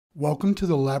Welcome to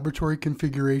the Laboratory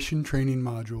Configuration Training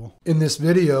Module. In this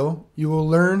video, you will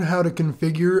learn how to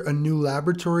configure a new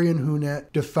laboratory in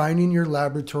WHONET, defining your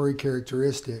laboratory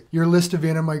characteristic, your list of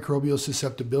antimicrobial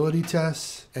susceptibility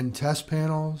tests and test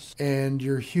panels, and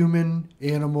your human,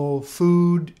 animal,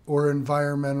 food, or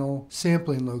environmental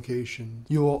sampling location.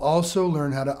 You will also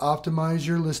learn how to optimize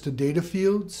your list of data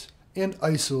fields and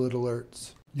isolate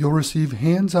alerts. You'll receive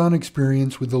hands-on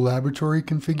experience with the Laboratory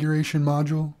Configuration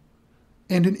Module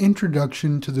and an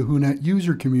introduction to the WHONET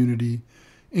user community,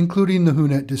 including the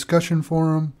WHONET Discussion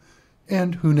Forum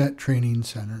and WHONET Training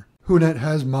Center. WHONET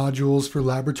has modules for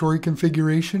laboratory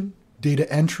configuration, data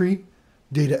entry,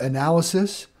 data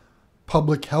analysis,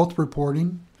 public health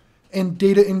reporting, and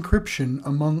data encryption,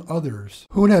 among others.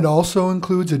 WHONET also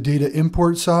includes a data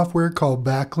import software called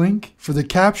BacLink for the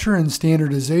capture and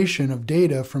standardization of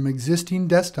data from existing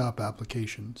desktop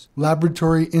applications,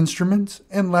 laboratory instruments,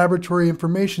 and laboratory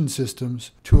information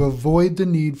systems to avoid the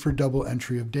need for double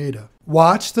entry of data.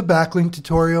 Watch the BacLink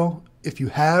tutorial if you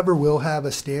have or will have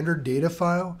a standard data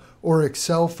file or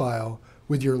Excel file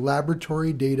with your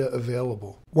laboratory data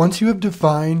available. Once you have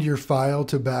defined your file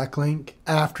to BacLink,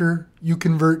 after you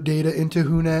convert data into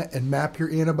WHONET and map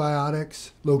your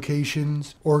antibiotics,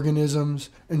 locations, organisms,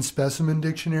 and specimen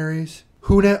dictionaries,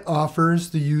 WHONET offers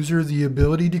the user the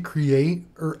ability to create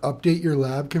or update your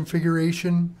lab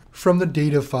configuration from the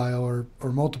data file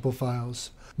or multiple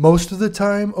files, most of the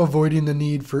time avoiding the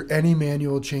need for any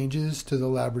manual changes to the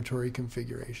laboratory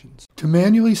configurations. To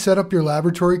manually set up your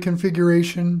laboratory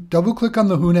configuration, double-click on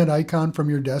the WHONET icon from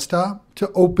your desktop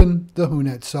to open the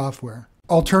WHONET software.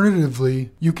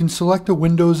 Alternatively, you can select the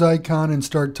Windows icon and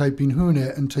start typing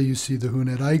WHONET until you see the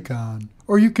WHONET icon.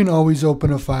 Or you can always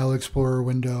open a File Explorer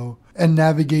window and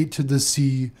navigate to the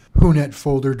C WHONET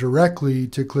folder directly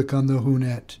to click on the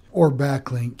WHONET or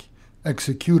BacLink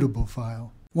executable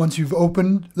file. Once you've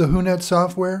opened the WHONET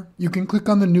software, you can click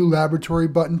on the New Laboratory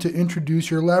button to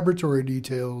introduce your laboratory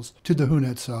details to the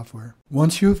WHONET software.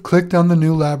 Once you have clicked on the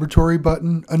New Laboratory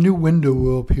button, a new window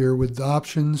will appear with the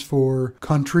options for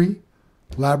country,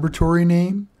 laboratory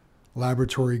name,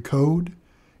 laboratory code,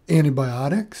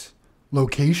 antibiotics,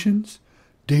 locations,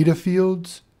 data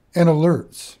fields, and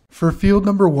alerts. For field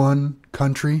number 1,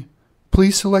 country,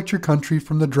 please select your country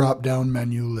from the drop-down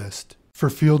menu list. For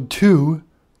field 2,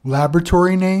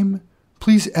 laboratory name,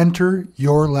 please enter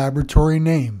your laboratory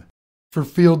name. For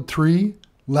field 3,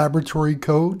 laboratory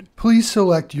code, please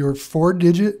select your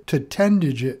 4-digit to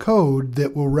 10-digit code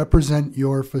that will represent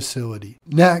your facility.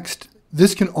 Next,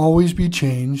 this can always be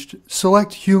changed.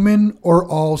 Select human or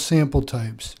all sample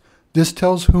types. This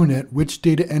tells WHONET which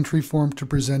data entry form to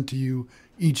present to you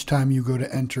each time you go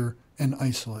to enter and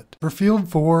isolate. For field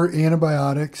 4,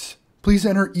 antibiotics, please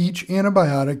enter each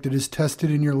antibiotic that is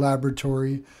tested in your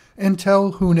laboratory and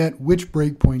tell WHONET which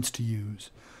breakpoints to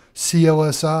use,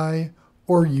 CLSI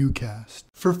or UCAST.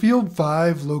 For field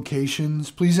 5, locations,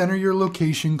 please enter your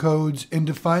location codes and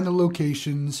define the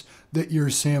locations that your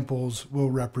samples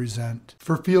will represent.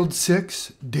 For field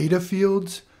 6, data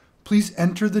fields, please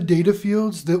enter the data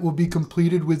fields that will be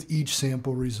completed with each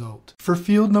sample result. For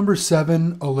field number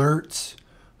 7, alerts,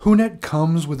 WHONET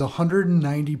comes with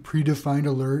 190 predefined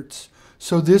alerts,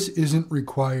 so this isn't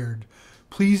required.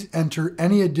 Please enter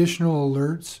any additional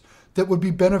alerts that would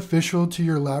be beneficial to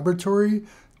your laboratory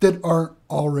that aren't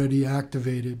already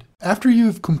activated. After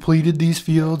you've completed these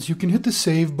fields, you can hit the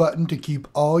Save button to keep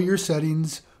all your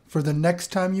settings for the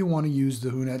next time you want to use the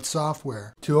WHONET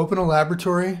software. To open a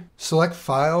laboratory, select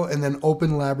File and then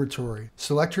Open Laboratory.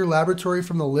 Select your laboratory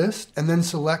from the list and then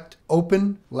select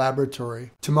Open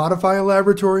Laboratory. To modify a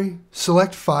laboratory,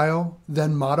 select File,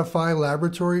 then Modify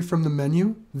Laboratory from the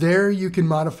menu. There you can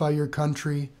modify your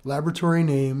country, laboratory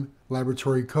name,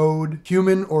 laboratory code,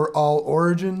 human or all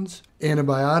origins,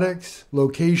 antibiotics,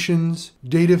 locations,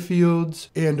 data fields,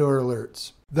 and/or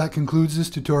alerts. That concludes this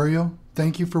tutorial.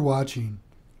 Thank you for watching.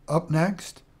 Up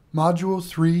next, Module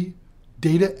 3,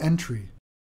 Data Entry.